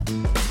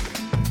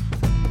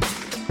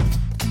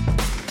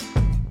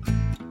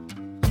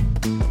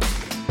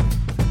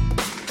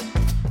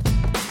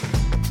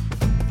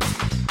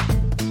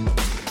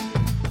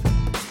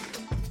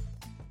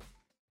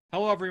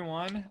Hello,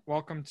 everyone.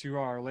 Welcome to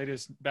our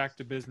latest Back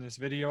to Business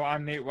video.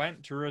 I'm Nate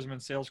Wendt, Tourism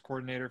and Sales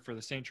Coordinator for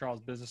the St.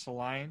 Charles Business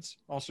Alliance.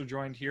 Also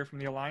joined here from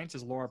the Alliance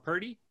is Laura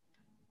Purdy.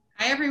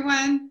 Hi,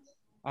 everyone.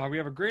 We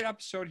have a great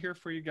episode here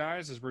for you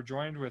guys as we're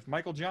joined with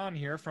Michael John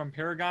here from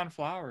Paragon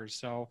Flowers.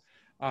 So,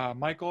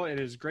 Michael, it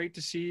is great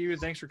to see you.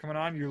 Thanks for coming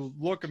on. You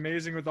look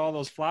amazing with all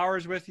those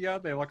flowers with you.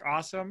 They look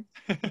awesome.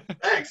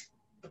 Thanks.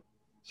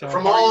 So,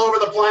 from all over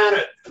the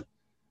planet.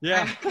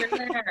 Yeah.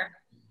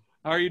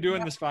 How are you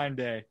doing this fine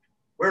day?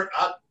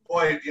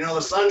 Boy, you know,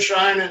 the sun's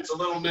shining. It's a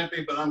little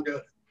nippy, but I'm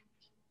good.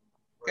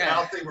 We're Good.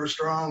 healthy. We're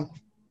strong.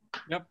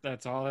 Yep,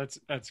 that's all.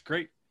 That's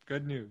great.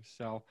 Good news.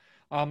 So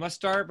let's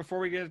start before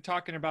we get to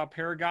talking about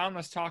Paragon.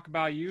 Let's talk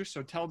about you.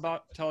 So tell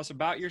us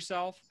about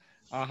yourself.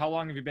 How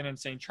long have you been in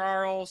St.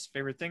 Charles?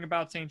 Favorite thing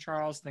about St.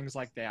 Charles? Things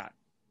like that.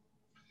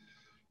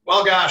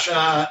 Well, gosh,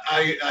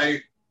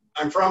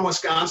 I'm from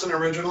Wisconsin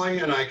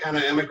originally, and I kind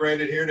of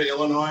emigrated here to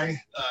Illinois,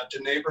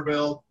 to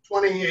Naperville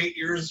 30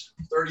 years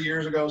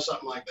ago,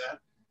 something like that.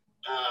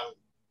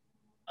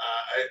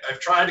 I've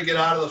tried to get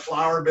out of the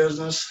flower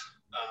business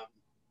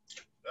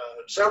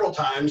several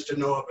times to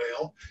no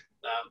avail.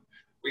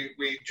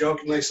 We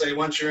jokingly say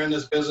once you're in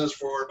this business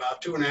for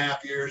about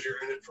 2.5 years,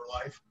 you're in it for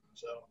life.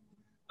 So,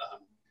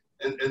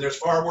 and there's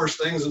far worse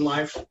things in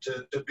life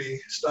to be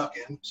stuck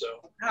in.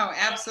 So. Oh,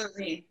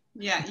 absolutely.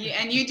 Yeah,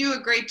 and you do a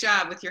great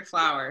job with your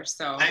flowers.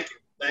 So.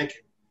 Thank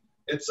you.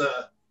 It's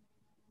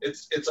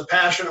a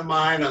passion of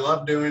mine. I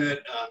love doing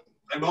it.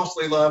 I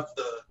mostly love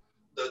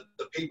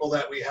the people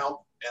that we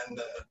help and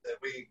that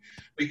we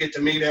get to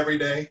meet every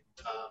day,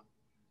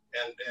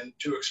 and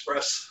to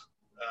express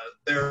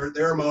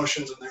their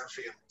emotions and their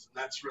feelings, and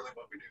that's really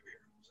what we do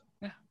here. So.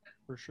 Yeah,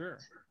 for sure.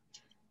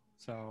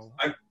 So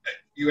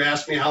you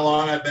asked me how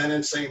long I've been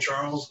in St.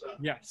 Charles.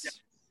 Yes.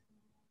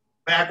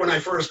 Back when I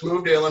first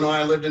moved to Illinois,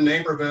 I lived in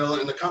Naperville,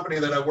 and the company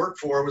that I worked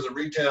for was a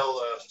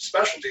retail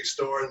specialty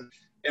store.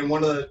 And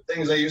one of the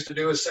things they used to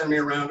do is send me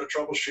around to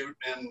troubleshoot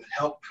and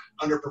help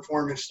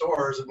underperforming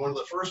stores. And one of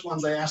the first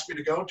ones they asked me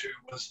to go to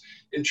was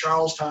in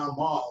Charlestown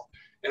Mall.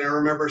 And I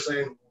remember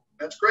saying,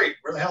 "That's great.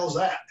 Where the hell is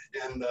that?"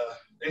 And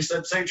they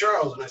said, "St.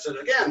 Charles." And I said,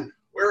 "Again,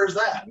 where is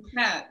that?"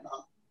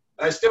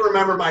 I still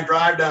remember my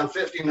drive down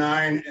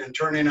 59 and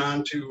turning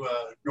onto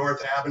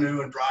North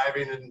Avenue and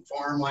driving in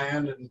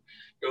farmland and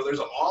go, "There's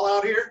a mall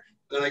out here?"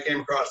 Then I came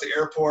across the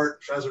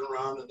airport, Pheasant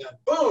Run, and then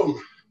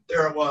boom,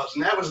 there it was.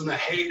 And that was in the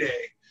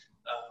heyday.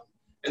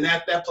 And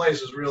that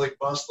place is really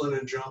bustling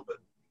and jumping.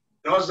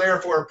 And I was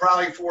there for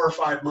probably 4 or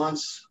 5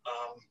 months.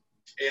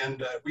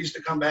 And we used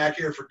to come back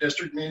here for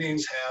district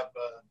meetings, have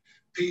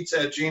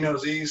pizza at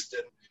Gino's East.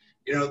 And,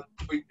 you know,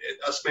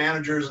 us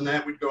managers and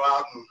that, we'd go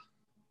out and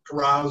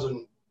carouse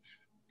and,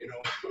 you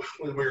know,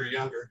 when we were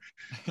younger,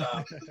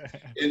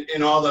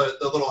 in all the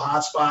little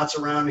hot spots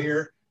around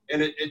here.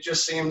 And it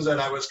just seems that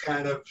I was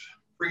kind of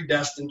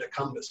predestined to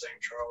come to St.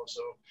 Charles.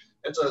 So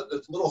it's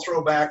a little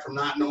throwback from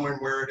not knowing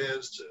where it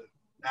is to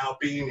now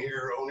being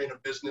here, owning a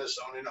business,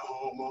 owning a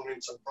home,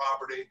 owning some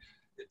property.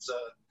 It's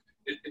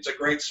a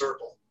great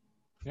circle.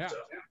 Yeah, so,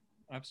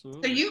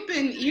 absolutely. So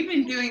you've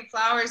been doing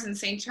flowers in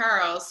St.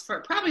 Charles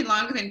for probably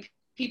longer than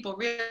people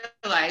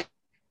realize.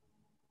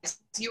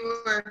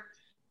 You were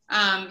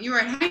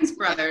at Heinz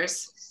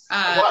Brothers.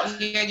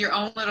 You had your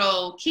own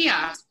little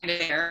kiosk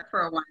there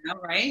for a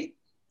while, right?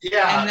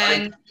 Yeah. And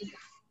then,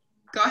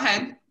 go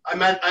ahead. I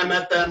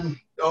met them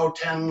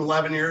 10,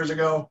 11 years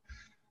ago.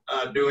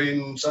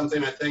 Doing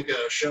something, I think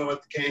a show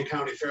at the Kane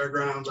County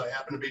Fairgrounds. I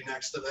happened to be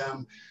next to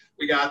them.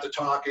 We got to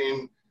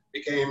talking,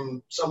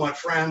 became somewhat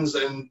friends,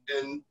 and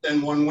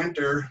then one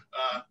winter,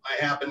 I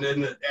happened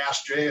in and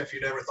asked Jay if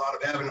he'd ever thought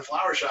of having a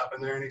flower shop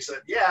in there, and he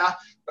said, "Yeah,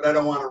 but I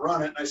don't want to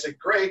run it." And I said,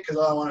 "Great, because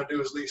all I want to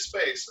do is lease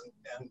space,"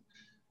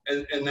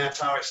 and that's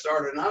how I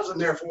started. And I was in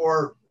there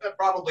for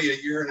probably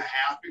 1.5 years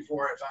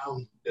before I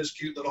found this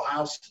cute little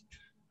house.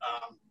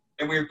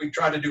 And we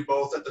tried to do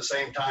both at the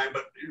same time,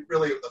 but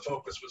really the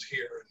focus was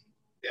here.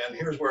 And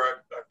here's where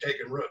I've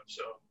taken root.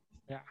 So.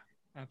 Yeah,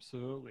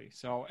 absolutely.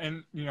 So,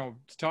 and, you know,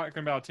 talking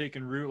about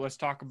taking root, let's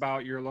talk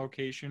about your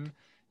location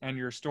and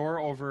your store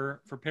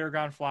over for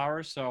Paragon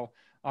Flowers. So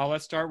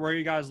let's start where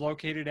you guys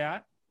located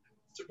at.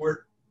 So we're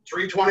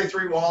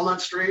 323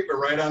 Walnut Street.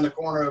 We're right on the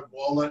corner of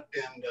Walnut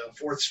and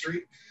 4th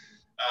Street.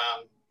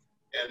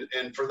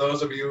 And for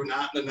those of you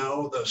not in the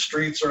know, the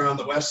streets are on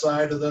the west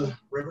side of the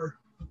river.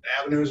 The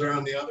avenues are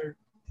on the other,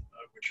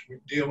 which we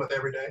deal with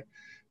every day.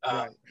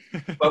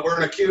 But we're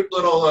in a cute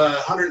little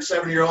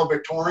 107-year-old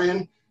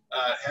Victorian.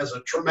 Has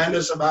a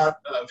tremendous amount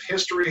of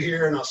history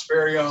here, and I'll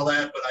spare you all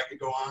that, but I could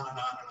go on and on and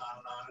on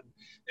and on.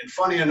 And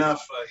funny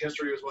enough,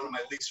 history was one of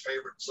my least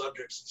favorite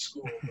subjects in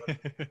school, but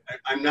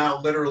I'm now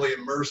literally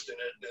immersed in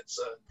it, and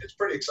it's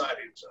pretty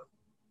exciting. So.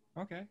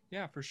 Okay,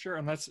 yeah, for sure.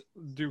 And let's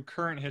do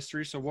current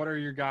history. So what are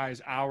your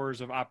guys' hours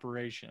of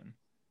operation?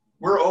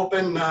 We're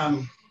open.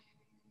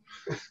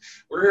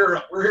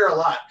 We're here a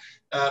lot,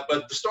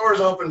 but the store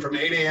is open from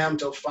 8 a.m.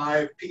 till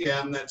 5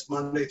 p.m. That's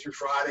Monday through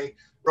Friday.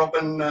 We're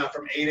open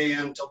from 8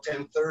 a.m. till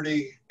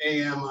 10:30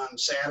 a.m. on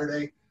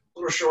Saturday. A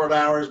short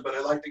hours, but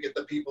I like to get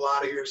the people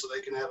out of here so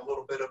they can have a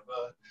little bit of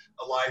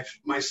a life,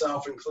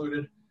 myself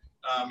included.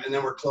 And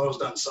then we're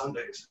closed on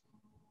Sundays.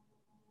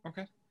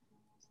 Okay.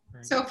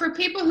 So for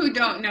people who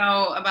don't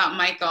know about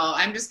Michael,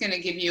 I'm just going to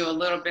give you a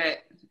little bit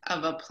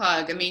of a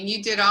plug. I mean,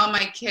 you did all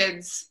my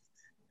kids'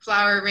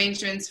 flower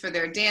arrangements for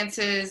their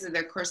dances,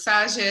 their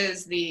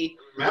corsages, the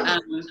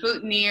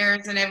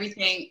boutonnieres and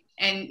everything.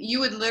 And you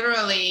would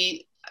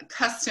literally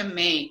custom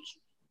make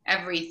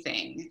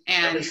everything.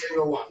 And every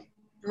single one.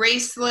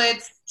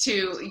 Bracelets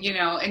to, you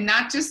know, and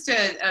not just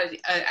I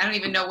don't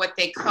even know what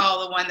they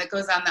call the one that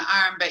goes on the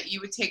arm, but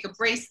you would take a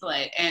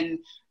bracelet and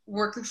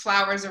work with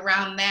flowers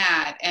around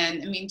that.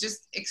 And I mean,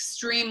 just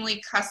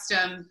extremely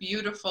custom,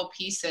 beautiful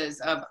pieces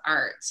of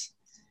art.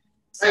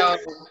 So,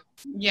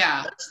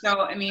 yeah.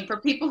 So, I mean, for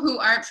people who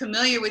aren't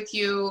familiar with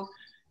you,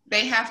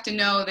 they have to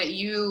know that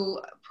you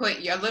put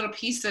a little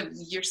piece of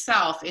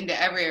yourself into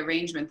every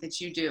arrangement that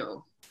you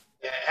do.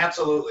 Yeah,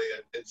 absolutely.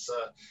 It's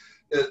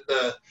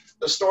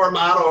the store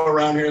motto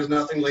around here is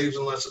nothing leaves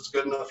unless it's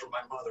good enough for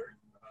my mother.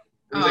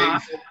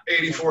 Who's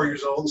 84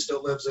 years old and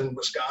still lives in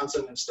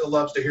Wisconsin and still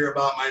loves to hear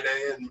about my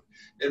day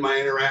and my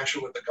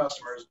interaction with the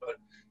customers. But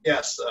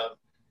yes,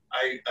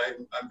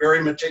 I'm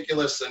very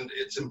meticulous, and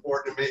it's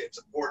important to me. It's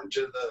important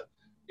to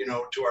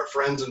to our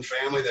friends and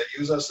family that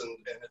use us, and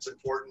it's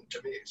important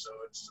to me. So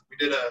we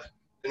did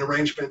an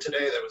arrangement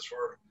today that was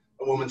for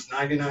a woman's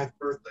 99th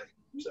birthday.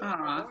 So,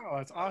 wow,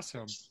 that's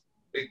awesome.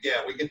 We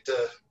get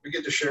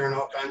to share in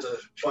all kinds of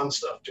fun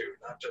stuff too,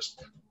 not just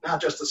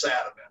the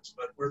sad events,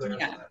 but we're there for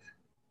that.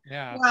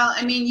 Yeah. Well,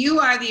 I mean, you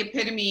are the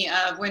epitome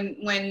of when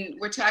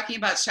we're talking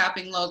about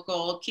shopping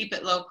local, keep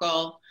it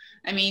local.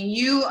 I mean,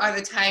 you are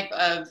the type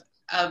of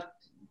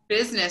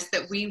business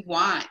that we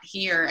want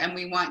here, and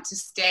we want to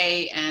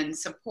stay and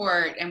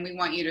support, and we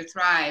want you to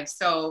thrive.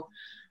 So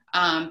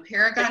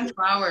Paragon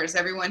Flowers,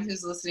 everyone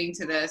who's listening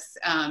to this,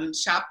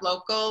 shop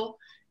local.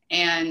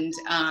 And,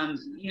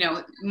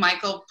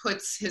 Michael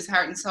puts his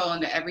heart and soul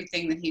into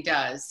everything that he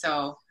does.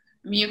 So,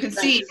 I mean, you can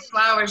see the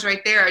flowers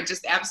right there are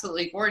just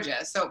absolutely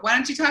gorgeous. So why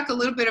don't you talk a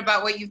little bit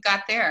about what you've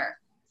got there?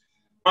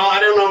 Well, I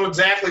don't know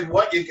exactly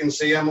what you can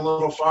see. I'm a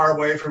little far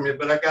away from you,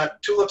 but I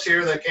got tulips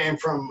here that came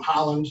from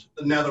Holland,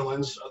 the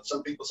Netherlands.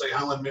 Some people say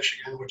Holland,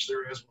 Michigan, which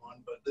there is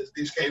one, but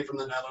these came from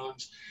the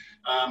Netherlands.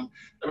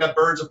 I've got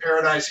birds of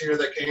paradise here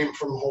that came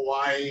from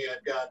Hawaii.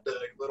 I've got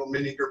little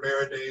mini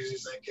gerbera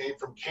daisies that came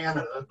from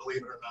Canada,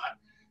 believe it or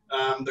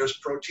not. There's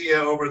protea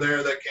over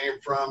there that came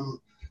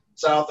from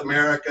South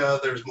America.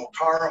 There's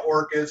Motara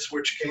orchids,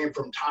 which came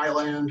from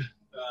Thailand.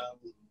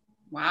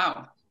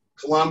 Wow.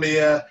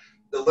 Colombia.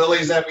 The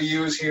lilies that we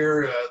use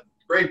here,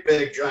 great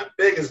big, giant,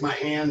 big as my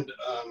hand,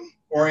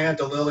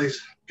 Oriental lilies,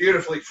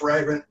 beautifully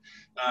fragrant.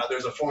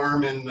 There's a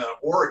farm in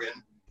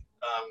Oregon,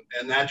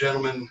 and that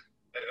gentleman,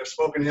 I've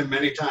spoken to him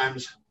many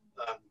times.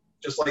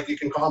 Just like you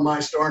can call my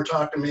store and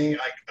talk to me,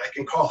 I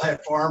can call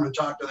that farm and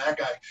talk to that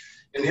guy.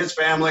 And his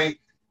family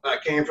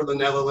came from the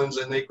Netherlands,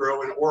 and they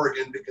grow in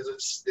Oregon because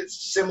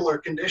it's similar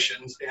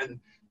conditions, and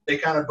they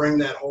kind of bring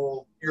that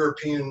whole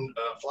European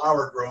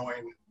flower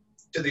growing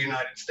to the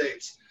United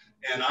States.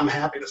 And I'm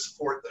happy to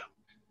support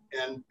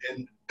them.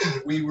 And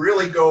we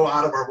really go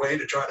out of our way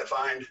to try to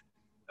find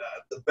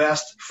the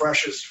best,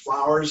 freshest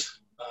flowers.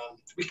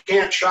 We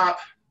can't shop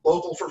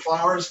local for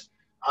flowers.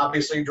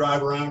 Obviously,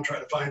 drive around, try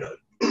to find a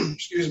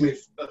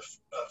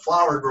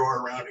flower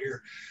grower around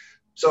here.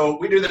 So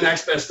we do the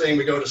next best thing.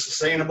 We go to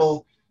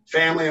sustainable,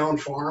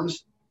 family-owned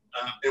farms,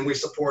 and we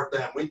support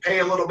them. We pay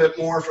a little bit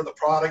more for the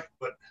product,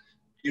 but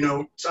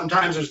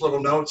sometimes there's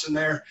little notes in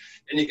there,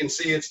 and you can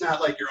see it's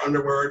not like your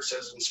underwear. It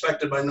says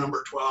inspected by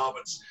number 12.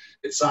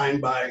 It's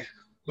signed by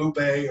Lupe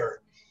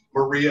or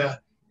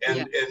Maria,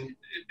 and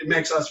it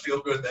makes us feel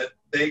good that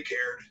they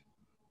cared.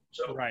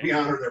 So we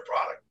honor their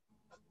product.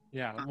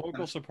 Yeah,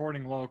 local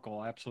supporting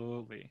local,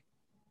 absolutely.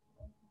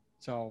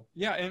 So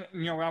yeah,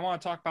 and I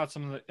want to talk about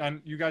some of the.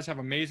 And you guys have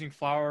amazing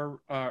flower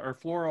or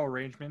floral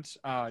arrangements.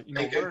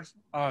 What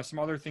are some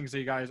other things that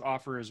you guys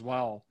offer as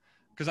well?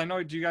 Because I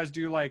know, do you guys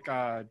do like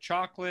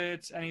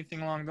chocolates,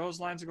 anything along those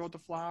lines to go with the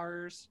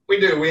flowers? We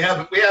do. We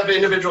have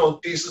individual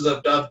pieces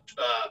of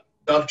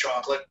Dove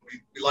chocolate.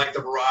 We like the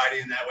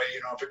variety, and that way,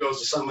 if it goes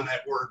to someone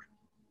at work,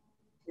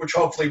 which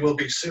hopefully will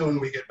be soon,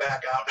 we get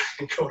back out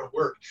and go to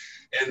work,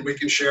 and we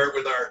can share it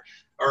with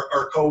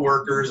our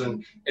coworkers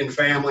and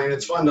family. And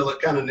it's fun to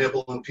kind of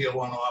nibble and peel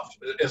one off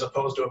as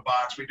opposed to a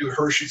box. We do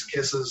Hershey's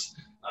Kisses.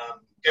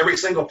 Every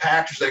single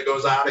package that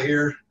goes out of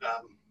here,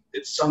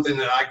 it's something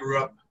that I grew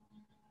up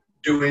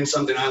doing,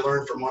 something I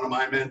learned from one of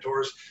my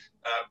mentors.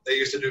 They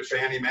used to do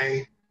Fannie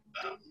Mae.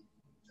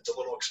 It's a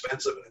little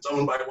expensive, and it's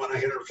owned by One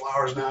Hit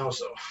Flowers now,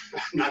 so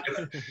I'm not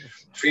going to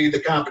feed the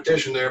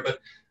competition there. But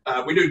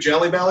we do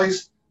Jelly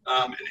Bellies,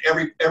 and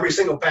every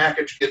single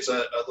package gets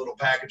a little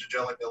package of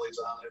Jelly Bellies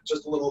on it.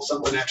 Just a little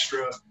something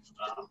extra.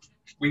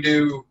 We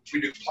do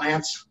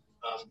plants.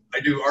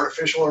 I do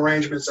artificial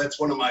arrangements. That's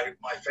one of my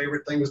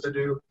favorite things to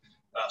do.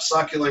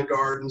 Succulent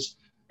gardens,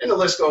 and the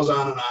list goes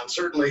on and on.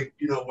 Certainly,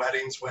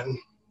 weddings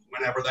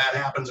whenever that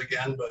happens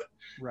again, but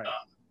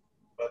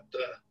But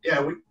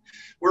yeah,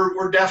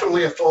 we're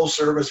definitely a full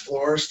service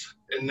florist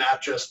and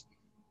not just,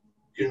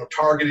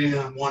 targeting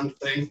on one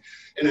thing.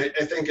 And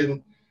I think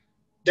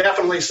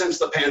definitely since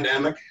the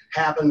pandemic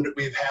happened,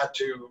 we've had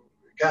to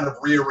kind of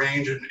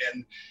rearrange and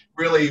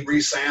really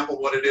resample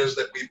what it is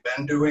that we've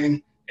been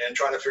doing and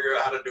try to figure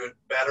out how to do it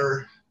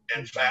better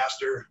and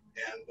faster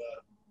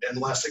and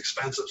less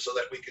expensive so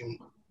that we can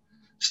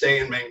stay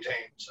and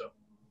maintain. So,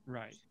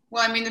 right.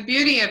 Well, I mean, the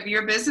beauty of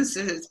your business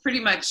is it's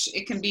pretty much,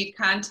 it can be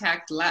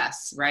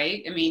contactless,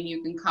 right? I mean,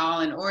 you can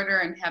call and order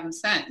and have them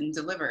sent and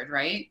delivered,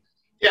 right?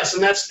 Yes,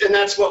 and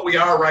that's what we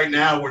are right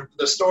now.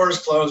 The store's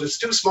closed. It's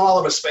too small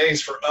of a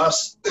space for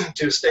us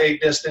to stay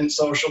distant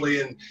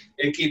socially and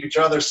keep each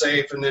other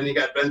safe. And then you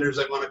got vendors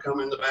that want to come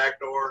in the back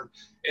door.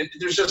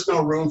 There's just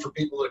no room for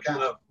people to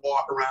kind of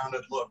walk around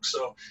and look.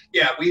 So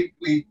yeah,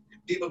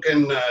 people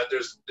can.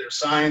 There's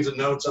signs and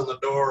notes on the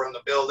door in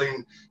the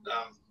building.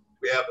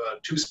 We have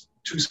two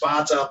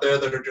spots out there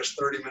that are just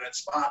 30-minute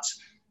spots.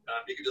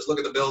 You can just look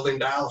at the building,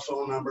 dial a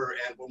phone number,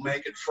 and we'll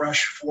make it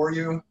fresh for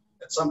you.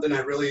 That's something I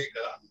really.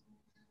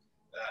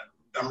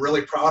 I'm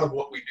really proud of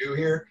what we do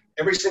here.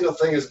 Every single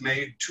thing is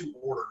made to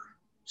order.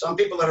 Some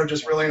people that are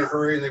just really in a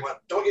hurry and they want,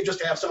 don't you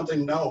just have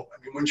something? No. I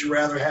mean, wouldn't you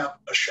rather have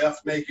a chef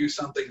make you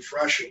something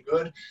fresh and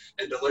good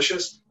and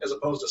delicious as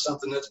opposed to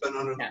something that's been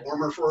under the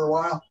warmer for a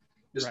while?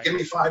 Just give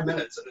me 5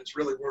 minutes and it's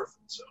really worth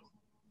it. So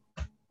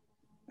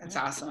that's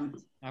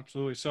awesome.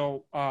 Absolutely.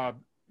 So, I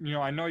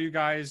know you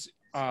guys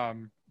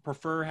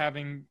prefer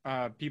having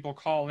people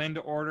call in to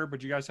order,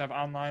 but you guys have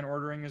online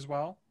ordering as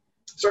well?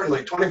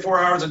 Certainly, 24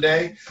 hours a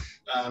day.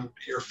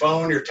 Your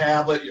phone, your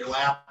tablet, your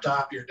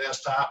laptop, your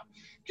desktop,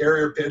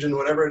 carrier pigeon,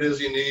 whatever it is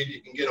you need, you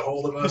can get a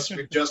hold of us.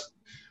 We've just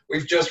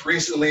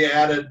recently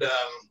added.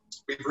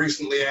 We've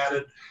recently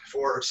added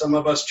for some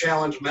of us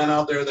challenged men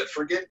out there that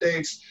forget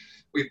dates.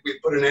 We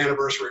put an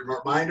anniversary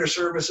reminder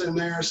service in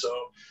there,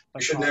 so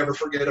you should never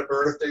forget a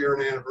birthday or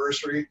an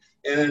anniversary.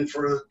 And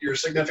for your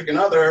significant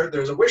other,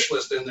 there's a wish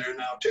list in there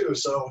now too.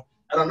 So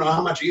I don't know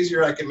how much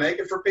easier I can make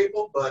it for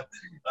people, but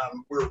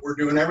we're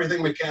doing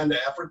everything we can to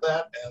effort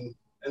that, and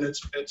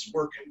it's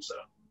working. So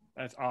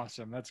that's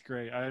awesome. That's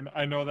great.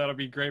 I know that'll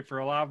be great for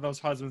a lot of those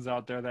husbands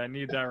out there that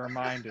need that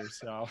reminder.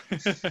 So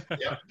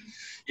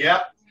yeah.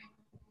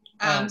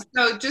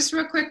 So just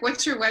real quick,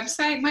 what's your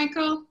website,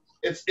 Michael?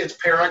 It's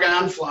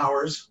Paragon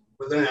Flowers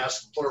with an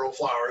S, plural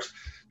flowers.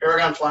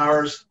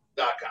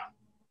 ParagonFlowers.com.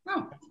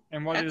 Oh.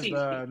 And what is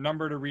the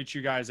number to reach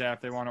you guys at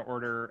if they want to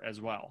order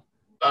as well?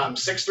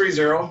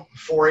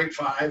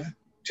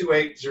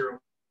 630-485-2800.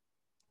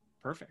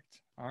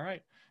 Perfect. All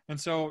right. And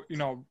so,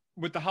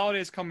 with the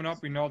holidays coming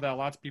up, we know that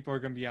lots of people are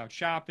going to be out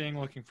shopping,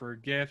 looking for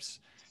gifts.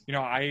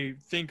 I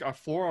think a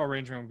floral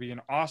arrangement would be an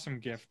awesome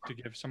gift to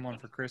give someone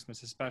for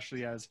Christmas,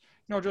 especially as,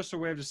 just a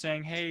way of just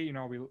saying, hey,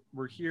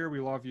 we're here. We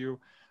love you.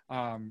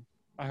 I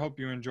hope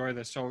you enjoy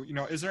this. So,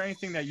 is there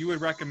anything that you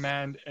would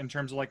recommend in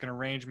terms of like an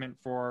arrangement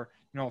for,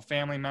 a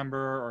family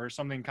member or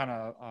something kind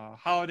of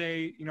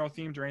holiday,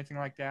 themed or anything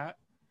like that?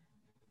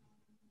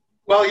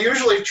 Well,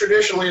 usually,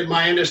 traditionally in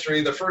my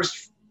industry, the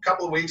first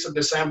couple of weeks of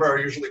December are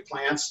usually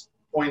plants,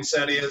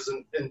 poinsettias,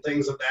 and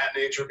things of that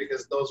nature,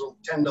 because those will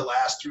tend to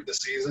last through the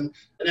season.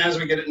 And as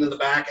we get into the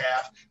back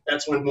half,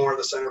 that's when more of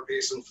the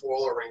centerpiece and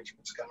floral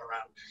arrangements come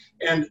around.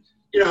 And,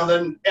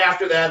 then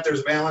after that,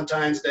 there's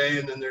Valentine's Day,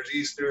 and then there's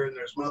Easter, and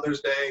there's Mother's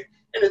Day.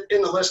 And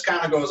the list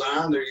kind of goes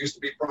on. There used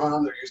to be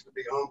prom, there used to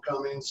be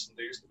homecomings,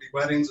 there used to be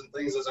weddings and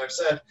things, as I've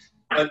said.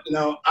 But,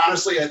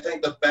 honestly, I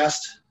think the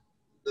best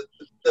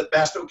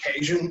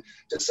occasion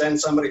to send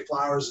somebody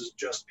flowers is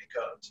just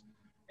because.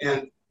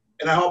 And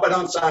I hope I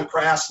don't sound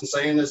crass in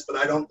saying this, but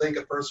I don't think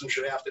a person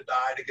should have to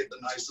die to get the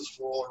nicest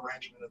floral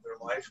arrangement of their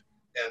life.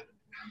 And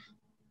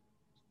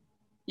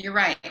you're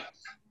right.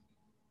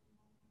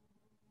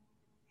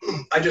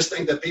 I just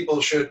think that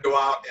people should go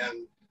out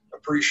and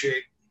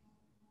appreciate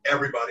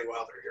everybody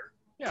while they're here.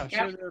 Yeah,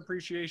 show their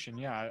appreciation.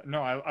 Yeah,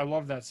 no, I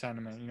love that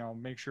sentiment.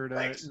 Make sure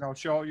to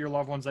show your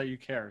loved ones that you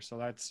care. So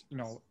that's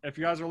if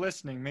you guys are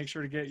listening, make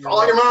sure to get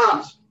all your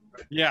moms.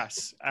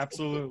 Yes,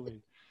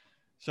 absolutely.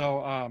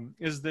 So,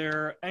 is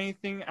there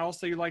anything else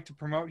that you'd like to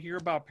promote here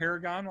about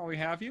Paragon while we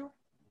have you?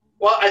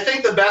 Well, I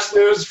think the best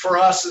news for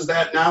us is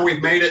that now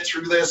we've made it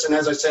through this, and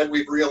as I said,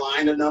 we've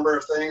realigned a number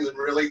of things and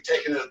really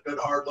taken a good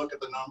hard look at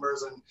the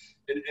numbers. And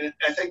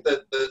I think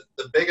that the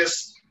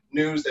biggest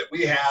news that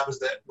we have is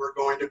that we're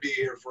going to be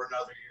here for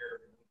another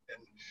year,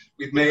 and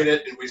we've made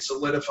it, and we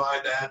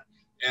solidified that.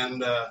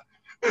 And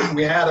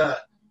we had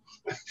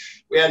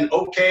an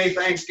okay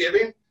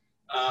Thanksgiving.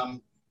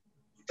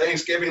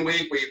 Thanksgiving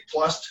week, we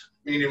plussed,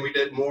 meaning we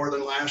did more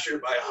than last year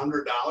by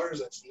 $100.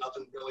 That's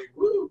nothing really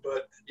woo,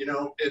 but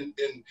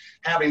in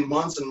having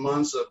months and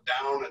months of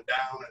down and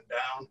down and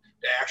down,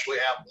 to actually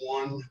have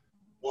one,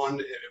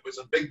 it was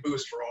a big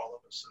boost for all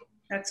of us. So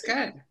that's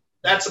good.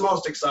 That's the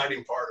most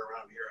exciting part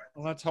around here.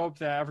 Well, let's hope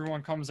that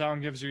everyone comes out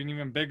and gives you an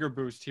even bigger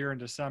boost here in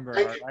December,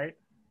 right?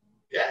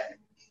 Yeah.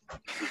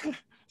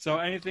 So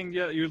anything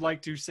you'd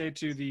like to say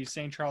to the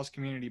St. Charles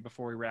community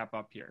before we wrap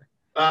up here?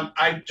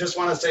 I just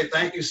want to say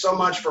thank you so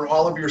much for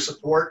all of your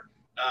support.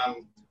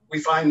 We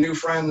find new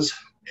friends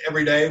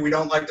every day. We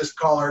don't like to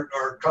call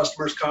our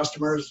customers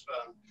customers.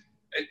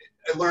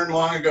 I learned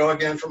long ago,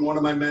 again, from one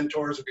of my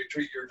mentors, if you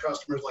treat your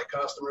customers like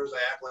customers, they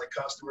act like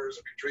customers.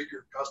 If you treat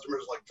your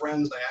customers like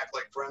friends, they act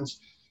like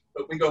friends.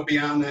 But we go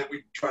beyond that.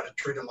 We try to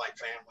treat them like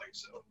family.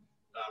 So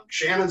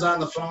Shannon's on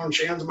the phone.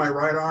 Shannon's my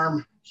right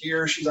arm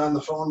here. She's on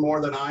the phone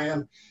more than I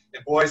am.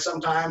 And boy,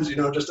 sometimes,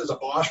 just as a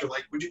boss, you're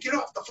like, would you get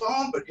off the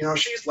phone? But,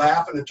 she's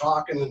laughing and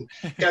talking and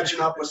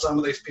catching up with some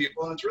of these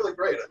people. And it's really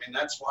great. I mean,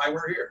 that's why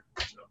we're here.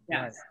 So.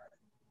 Yes.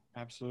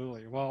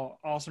 Absolutely. Well,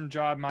 awesome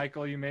job,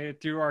 Michael. You made it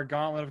through our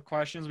gauntlet of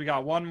questions. We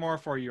got one more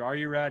for you. Are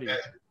you ready? Okay.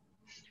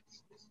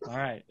 All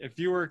right. If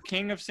you were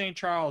king of St.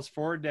 Charles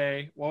for a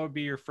day, what would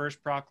be your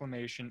first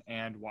proclamation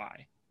and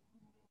why?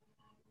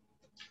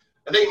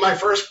 I think my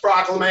first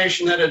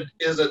proclamation that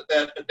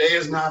a day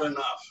is not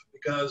enough,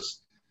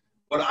 because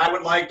what I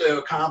would like to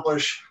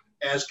accomplish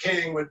as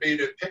king would be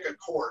to pick a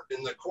court,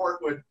 and the court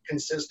would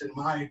consist, in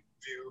my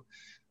view,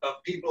 of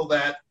people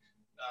that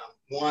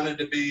wanted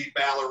to be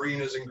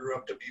ballerinas and grew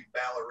up to be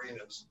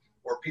ballerinas,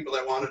 or people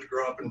that wanted to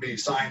grow up and be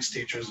science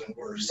teachers and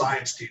were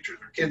science teachers,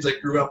 or kids that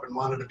grew up and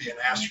wanted to be an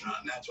astronaut,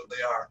 and that's what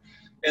they are.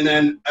 And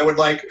then I would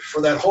like for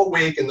that whole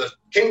week, and the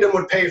kingdom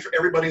would pay for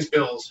everybody's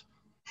bills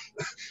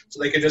so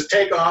they could just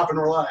take off and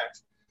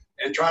relax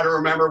and try to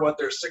remember what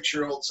their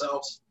 6-year-old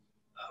selves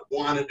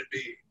wanted to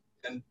be,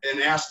 and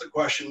ask the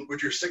question,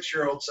 would your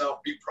 6-year-old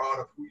self be proud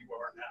of who you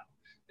are now?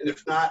 And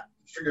if not,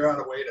 figure out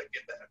a way to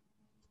get that.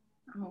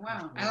 Oh,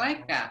 wow. I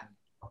like that.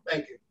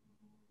 Thank you.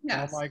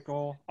 Yes. Well,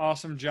 Michael,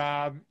 awesome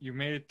job. You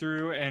made it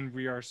through, and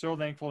we are so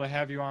thankful to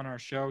have you on our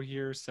show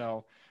here.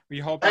 So we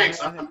hope you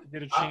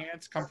get a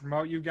chance, come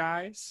promote you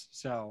guys.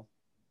 So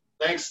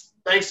thanks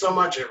so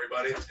much,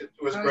 everybody. It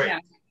was great. Yeah.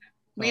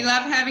 We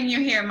love having you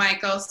here,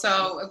 Michael.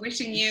 So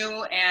wishing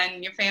you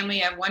and your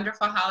family a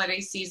wonderful holiday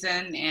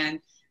season, and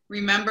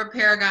remember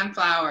Paragon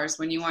Flowers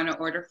when you want to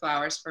order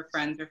flowers for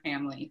friends or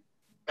family.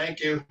 Thank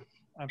you.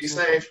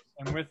 Absolutely. Be safe.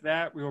 And with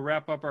that, we will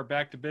wrap up our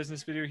Back to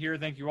Business video here.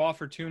 Thank you all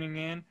for tuning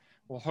in.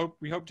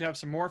 We hope to have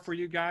some more for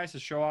you guys to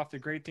show off the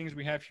great things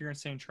we have here in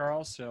St.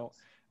 Charles. So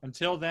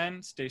until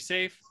then, stay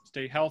safe,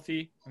 stay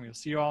healthy, and we'll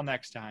see you all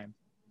next time.